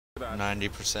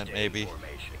90% maybe.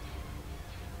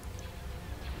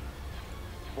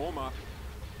 Form up.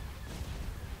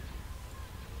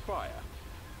 Fire.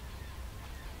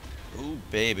 Ooh,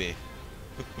 baby.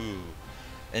 Ooh.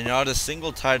 And not a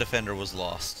single TIE defender was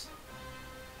lost.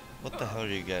 What the hell are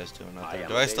you guys doing out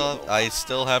there? I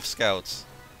still have scouts.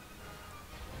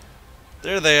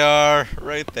 There they are,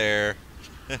 right there.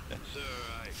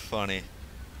 Funny.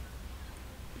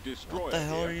 Destroyer What the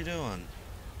hell here. are you doing?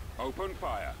 Open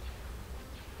fire.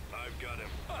 I've got him.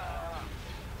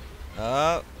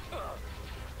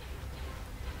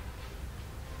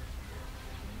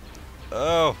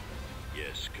 Oh.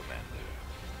 Yes, Commander.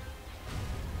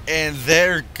 And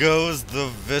there goes the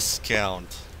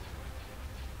Viscount.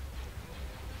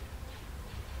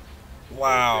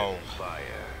 Wow. Open fire.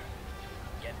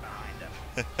 Get behind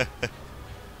him.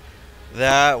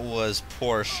 That was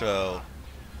poor show.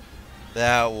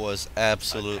 That was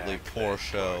absolutely Attack poor that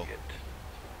show. target.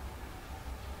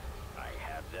 I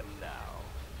have them now.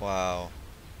 Wow.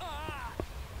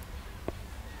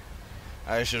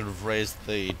 I should have raised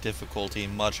the difficulty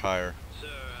much higher. Sir,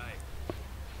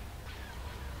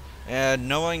 And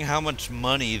knowing how much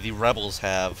money the rebels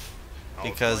have,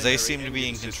 because they seem to be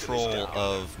in control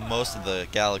of most of the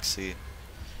galaxy,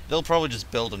 they'll probably just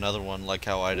build another one like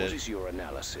how I What did. is your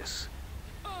analysis?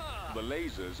 The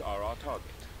lasers are our target.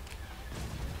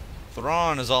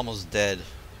 Thrawn is almost dead.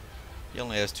 He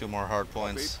only has 2 more hard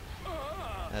points.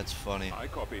 That's funny. I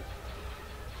copy.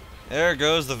 There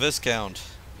goes the Viscount.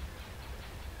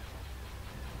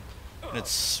 And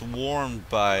it's swarmed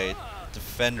by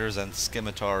defenders and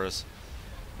scimitars.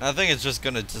 And I think it's just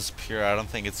gonna disappear. I don't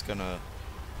think it's gonna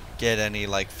get any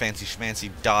like fancy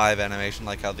schmancy dive animation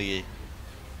like how the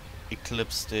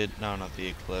Eclipse did. No, not the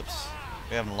Eclipse.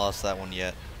 We haven't lost that one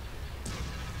yet.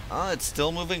 It's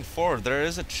still moving forward. There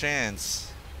is a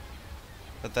chance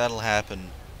that that'll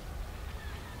happen.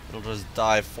 It'll just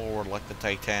dive forward like the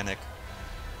Titanic.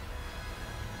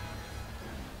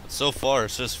 But so far,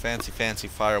 it's just fancy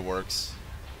fireworks.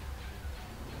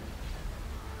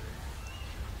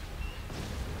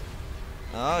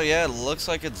 Oh yeah, it looks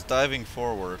like it's diving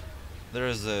forward. There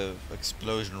is a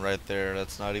explosion right there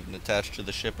that's not even attached to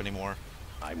the ship anymore.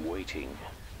 I'm waiting.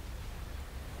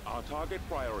 Our target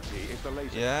priority is the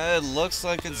laser. Yeah, it looks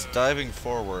like it's diving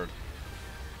forward.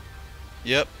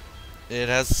 Yep. It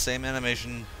has the same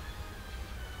animation.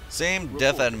 Same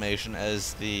death animation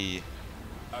as the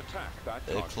Attack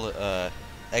that target.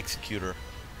 Executor.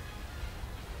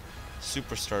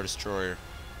 Superstar Destroyer.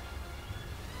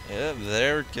 Yep,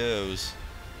 there it goes.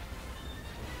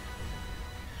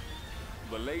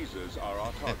 The lasers are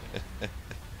our target.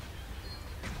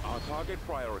 Our target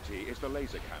priority is the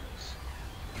laser cannons.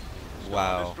 Star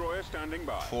Wow. Destroyer standing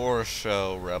by. Poor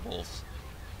show, rebels.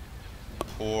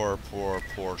 Poor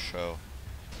show.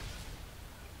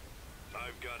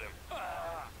 I've got him.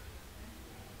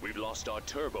 We've lost our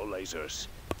turbo lasers.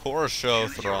 Poor show,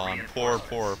 Thrawn.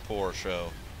 Poor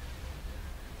show.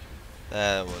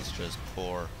 That was just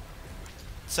poor.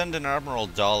 Send an Admiral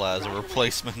Dala as a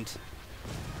replacement.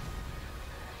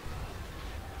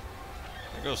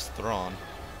 There goes Thrawn.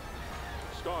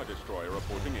 Star Destroyer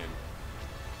reporting in.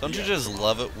 Don't you just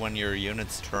love it when your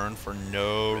units turn for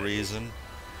no reason?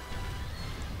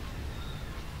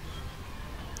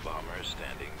 Bomber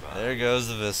standing by. There goes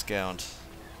the Viscount.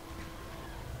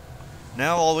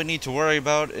 Now all we need to worry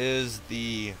about is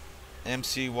the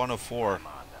MC-104.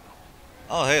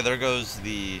 Oh hey, there goes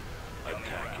the...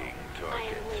 Attacking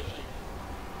target.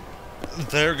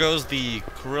 There goes the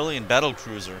Corellian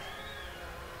battlecruiser.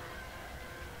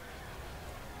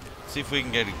 See if we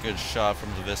can get a good shot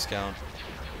from the Viscount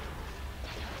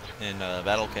in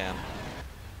battle cam.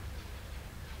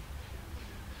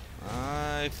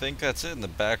 I think that's it in the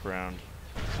background.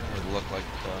 It would look like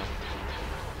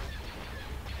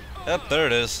Yep, there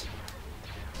it is.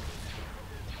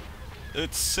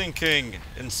 It's sinking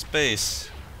in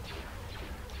space.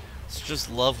 It's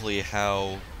just lovely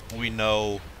how we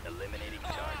know. Eliminating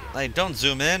target. Hey, don't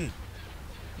zoom in.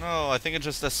 No, I think it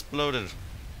just exploded.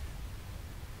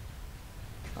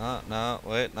 No,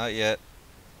 wait, not yet.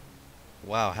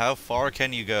 Wow, how far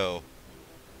can you go?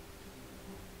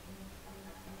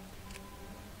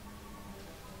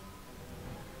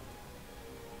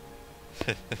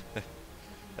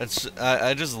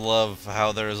 I just love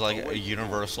how there's like a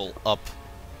universal up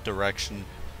direction.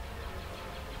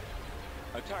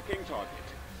 Attacking target.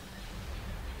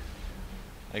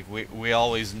 Like we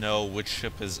always know which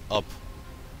ship is up.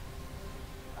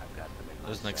 I've got them in my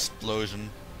There's an sight. explosion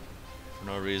for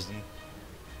no reason.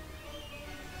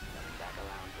 Coming back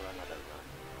around for another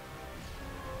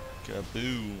run.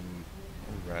 Kaboom!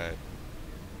 All right.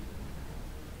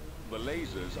 The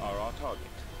lasers are our target.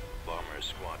 Bomber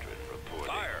squadron reporting.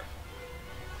 Fire!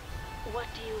 What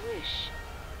do you wish?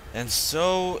 And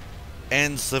so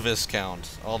ends the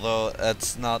Viscount, although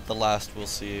that's not the last we'll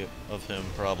see of him,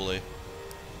 probably.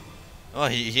 Oh,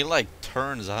 he like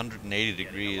turns 180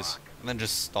 degrees and then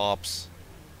just stops.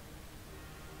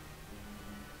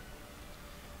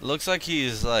 It looks like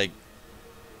he's like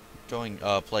going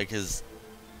up, like his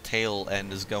tail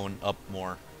end is going up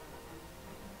more.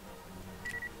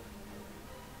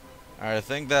 Alright, I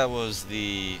think that was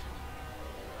the...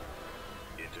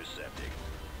 Intercepting.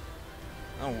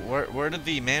 Oh, where did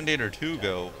the Mandator 2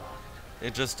 go?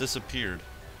 It just disappeared.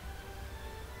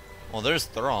 Well, there's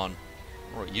Thrawn.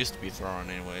 Or it used to be Thrawn,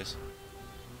 anyways.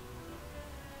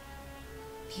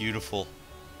 Beautiful.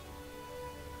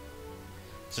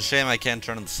 It's a shame I can't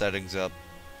turn the settings up.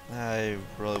 I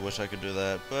really wish I could do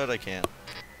that, but I can't.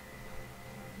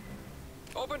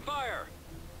 Open fire!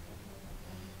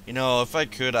 You know, if I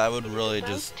could, I would It is really about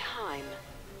just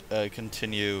time.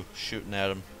 continue shooting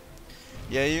at him.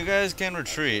 Yeah, you guys can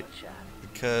retreat,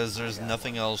 because there's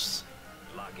nothing else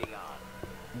Locking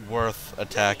on. worth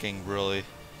attacking, really.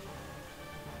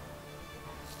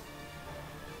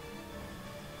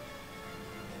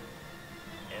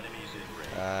 Enemies in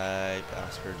range.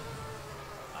 Bastard.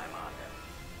 I'm on them.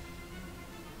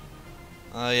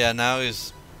 Oh yeah, now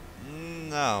he's...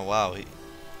 No, wow,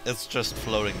 it's just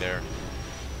floating there.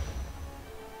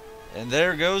 And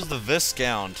there goes the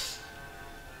Viscount.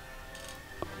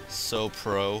 So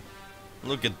pro.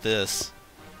 Look at this.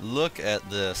 Look at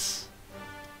this.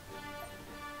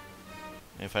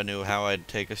 If I knew how, I'd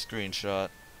take a screenshot.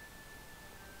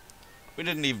 We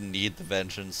didn't even need the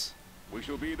Vengeance. We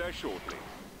shall be there shortly.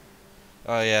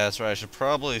 Oh yeah, that's right. I should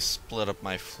probably split up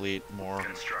my fleet more.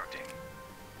 Constructing.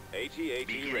 AT-AT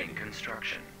Beginning ready.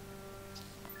 construction.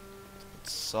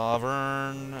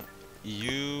 Sovereign,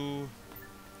 you.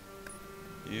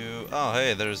 Oh,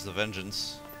 hey, there's the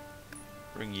Vengeance.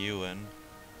 Bring you in.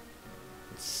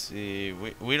 Let's see.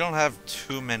 We don't have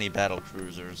too many battle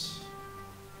cruisers.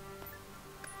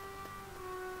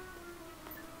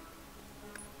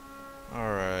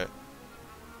 Alright.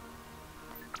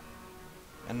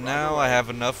 And now I have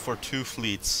enough for 2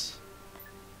 fleets.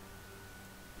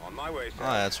 On my way, sir.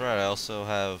 Oh, that's right. I also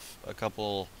have a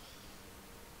couple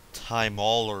TIE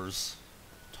Maulers.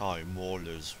 TIE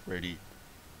Maulers ready.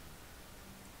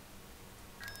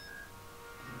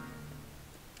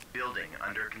 Building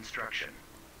under construction.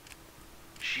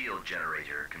 Shield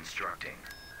generator constructing.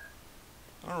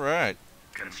 Alright.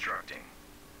 Constructing.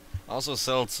 Also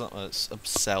sold some,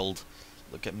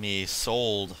 look at me,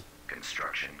 sold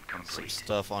Construction some complete.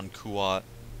 stuff on Kuat.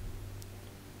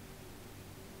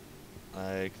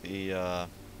 Like the,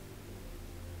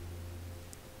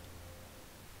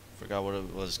 forgot what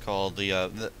it was called.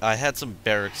 I had some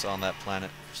barracks on that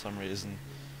planet for some reason.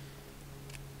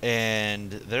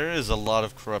 And there is a lot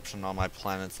of corruption on my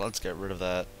planet, so let's get rid of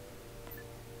that.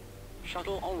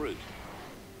 Shuttle en route.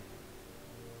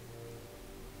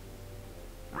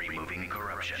 Removing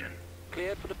corruption.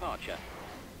 Cleared for departure.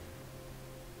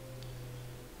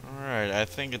 Alright, I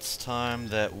think it's time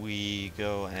that we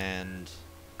go and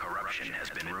Corruption has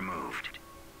been removed.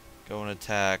 go and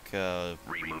attack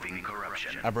Removing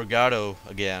corruption. Abrogado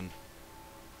again.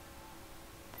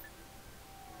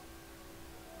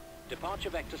 Departure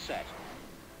vector set.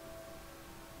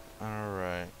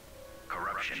 Alright.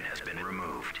 Corruption has been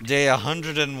removed. Day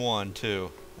 101 too.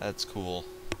 That's cool.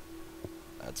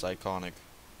 That's iconic.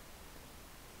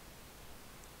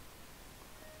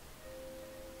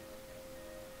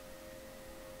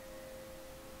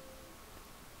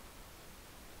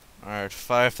 Alright,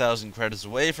 5,000 credits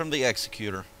away from the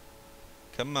executor.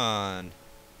 Come on.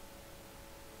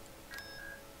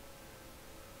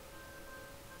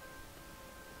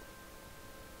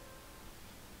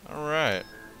 Alright,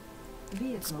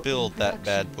 let's build that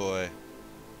bad boy.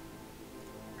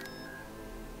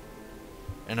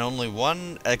 And only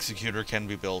one executor can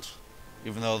be built,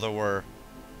 even though there were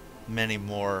many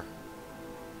more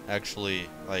actually,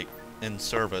 like, in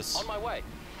service. On my way.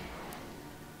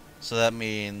 So that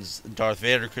means Darth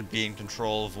Vader could be in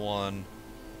control of one.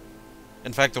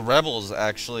 In fact, the Rebels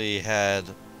actually had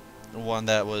one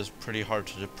that was pretty hard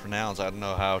to pronounce. I don't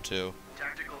know how to.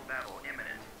 Tactical battle imminent.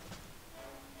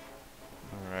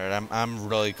 Alright, I'm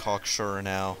really cocksure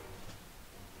now.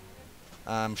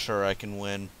 I'm sure I can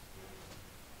win.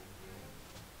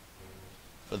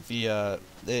 But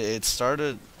it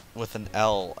started with an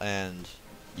L, and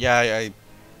yeah, I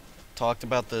talked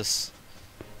about this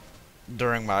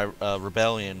during my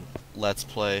Rebellion Let's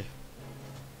Play.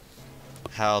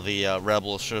 How the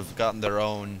Rebels should have gotten their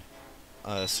own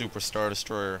Super Star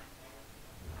Destroyer.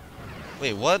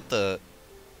 Wait, what the?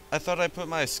 I thought I put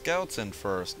my scouts in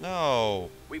first. No.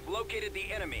 We've located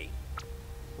the enemy.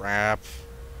 Crap.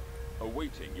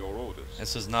 Awaiting your orders.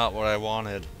 This is not what I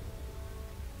wanted.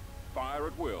 Fire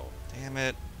at will. Damn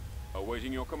it.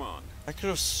 Awaiting your command. I could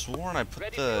have sworn I put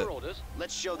Ready for your the... orders.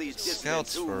 Let's show these Scouts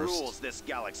dissidents who first. rules this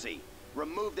galaxy.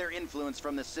 Remove their influence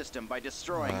from the system by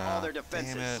destroying Ah, all their damn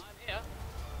defenses. it. I'm here.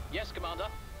 Yes, Commander.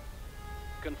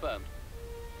 Confirmed.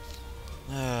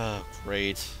 Ah,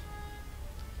 great.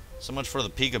 So much for the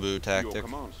peekaboo Your tactic.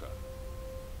 command, sir.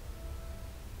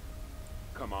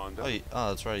 Commander. Oh,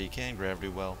 that's right, you can gravity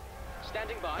well.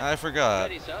 Standing by. I forgot.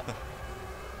 Ready, sir.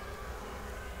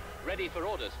 Ready for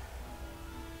orders.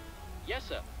 Yes,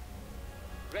 sir.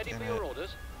 Ready Damn for your it. orders.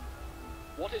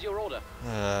 What is your order?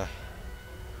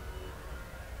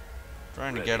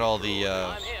 Trying to Ready get all for the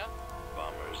I'm here.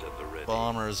 Bombers at the ready.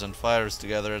 bombers and fighters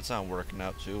together. It's not working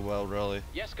out too well, really.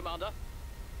 Yes, Commander.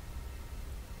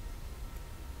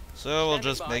 So we'll Standing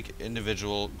just by. make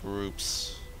individual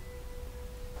groups.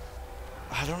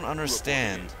 I don't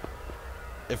understand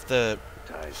if the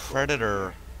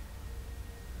Predator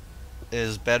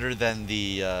is better than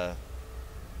the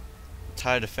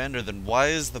TIE Defender, then why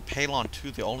is the Pylon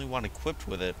 2 the only one equipped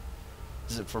with it?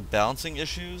 Is it for balancing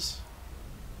issues?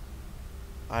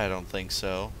 I don't think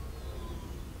so.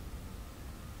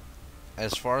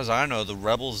 As far as I know, the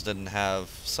Rebels didn't have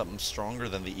something stronger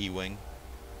than the E-Wing.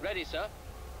 Ready, sir.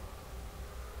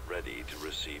 Ready to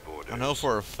receive orders. I know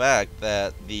for a fact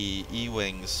that the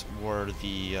E-Wings were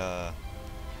the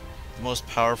most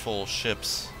powerful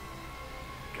ships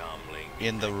Comlink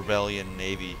in the Rebellion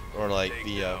Navy, or like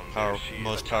the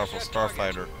most powerful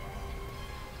starfighter.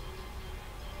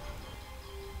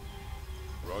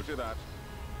 Roger that.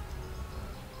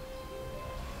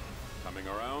 Coming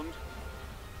around.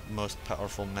 Most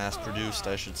powerful mass-produced,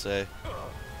 I should say.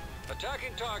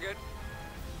 Attacking target.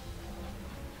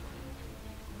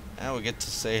 Now we get to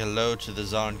say hello to the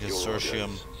Zon Your Consortium.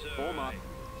 orders. Form up.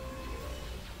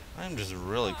 I'm just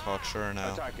really cocksure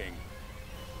now. Attacking.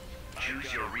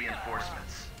 Choose your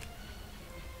reinforcements.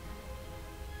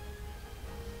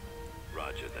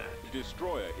 Roger that.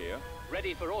 Destroyer here.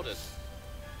 Ready for orders.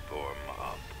 Form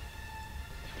up.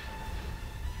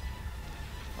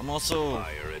 I'm also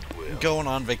Fire at will. going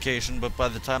on vacation, but by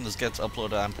the time this gets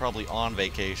uploaded, I'm probably on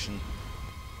vacation.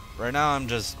 Right now, I'm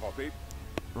just Copy.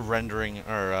 rendering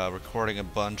or recording a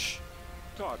bunch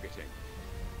Targeting.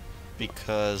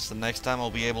 because the next time I'll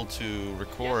be able to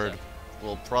record Yes,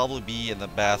 will probably be in the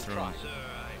bathroom Try.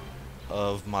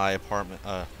 of my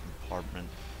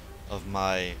of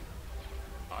my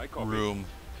I copy. room,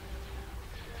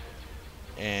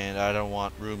 and I don't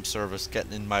want room service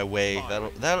getting in my way.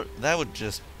 That would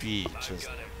just be just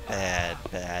bad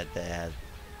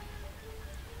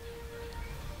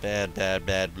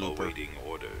blooper. Awaiting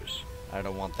orders. I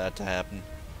don't want that to happen.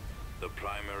 The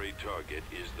primary target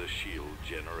is the shield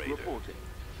generator. Reporting.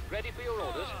 Ready for your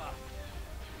orders.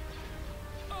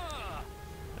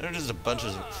 There's just a bunch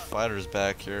of fighters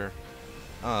back here.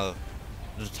 The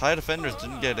TIE Defenders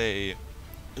didn't get a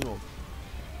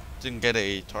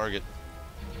target.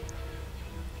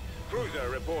 Cruiser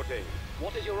reporting.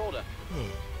 What is your order?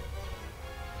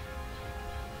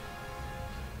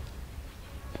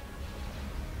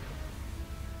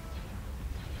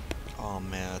 Oh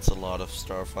man, that's a lot of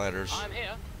starfighters. I'm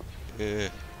here.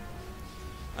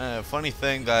 Funny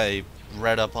thing that I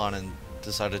read up on and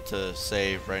decided to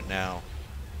say right now.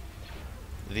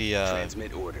 The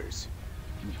Transmit orders.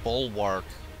 Bulwark,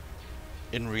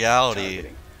 in reality,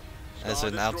 Targeting. as Star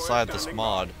in Destroyer outside this standing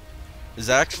mod, is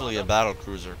actually a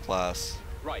battlecruiser class.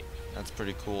 Right. That's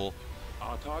pretty cool.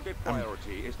 Our target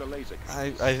priority is the laser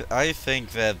cannon. I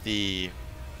think that the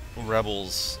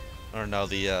Rebels, or no,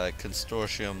 the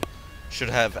Consortium, should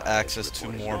have access to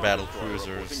more battle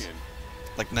cruisers,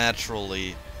 like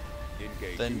naturally,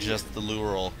 than just the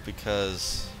Luralk,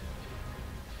 because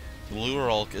the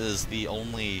Luralk is the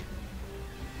only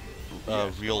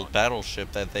real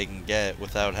battleship that they can get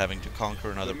without having to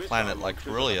conquer another planet like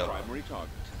Corellia.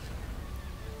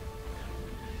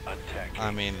 Attacking.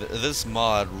 I mean, this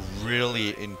mod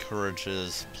really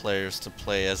encourages players to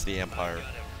play as the Empire.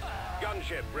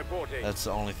 Gunship reporting. That's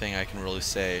the only thing I can really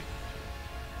say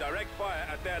Direct fire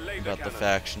at their laser about the cannon.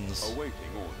 factions. Awaiting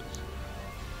orders.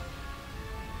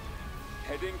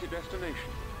 Heading to destination.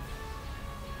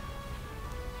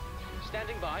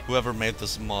 Standing by. Whoever made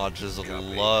this mod just Copy.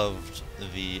 loved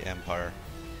the Empire.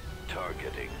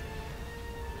 Targeting.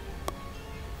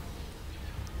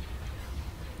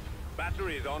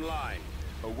 Batteries online.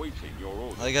 Awaiting your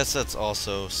orders. I guess that's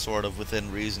also sort of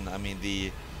within reason. I mean,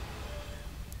 the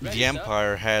Ready, sir.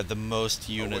 Empire had the most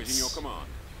Awaiting your units. command.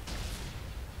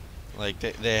 Like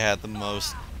they had the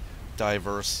most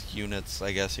diverse units,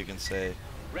 I guess you can say.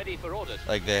 Ready for orders.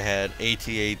 Like they had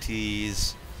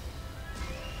AT-ATs,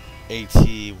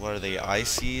 what are they,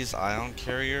 ICs, ion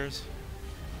carriers?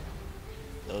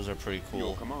 Those are pretty Your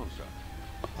cool. command,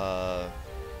 sir.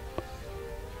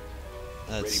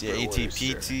 Let's see, Ready for orders,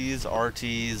 sir. AT-PTs,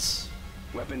 RTs,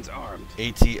 Weapons armed.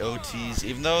 AT-OTs.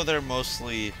 Even though they're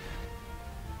mostly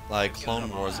like Clone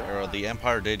Wars era, the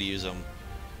Empire did use them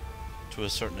to a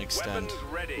certain extent.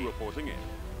 Weapons ready. Reporting in.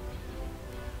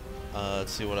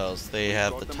 Let's see what else. They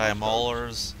have the TIE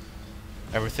Maulers,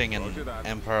 everything in Roger that.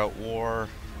 Empire at War.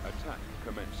 Attack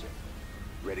commencing.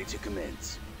 Ready to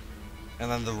commence. And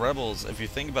then the Rebels, if you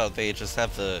think about it, they just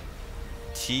have the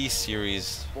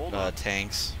T-series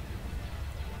tanks.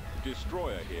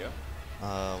 Destroyer here.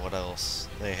 What else?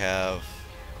 They have...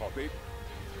 Copy.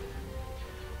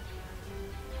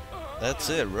 That's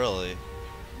it, really.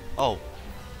 Oh,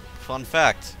 fun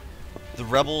fact. The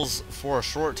Rebels, for a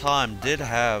short time, did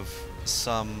have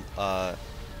some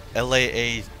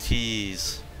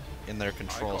LAATs in their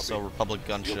control, so Republic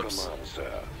gunships.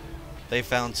 They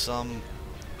found some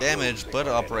damaged but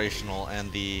operational,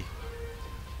 and they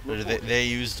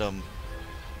used them.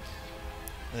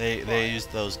 They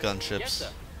used those Yes, gunships.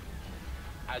 sir.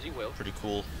 As you will. Pretty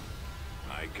cool.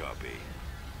 I copy.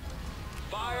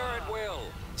 Fire at will.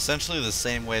 Essentially the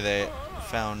same way they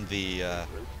found the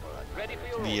Ready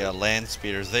for your orders. land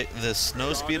speeders. The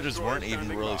snow speeders weren't even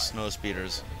really snow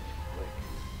speeders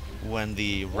when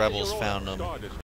the rebels found them. Star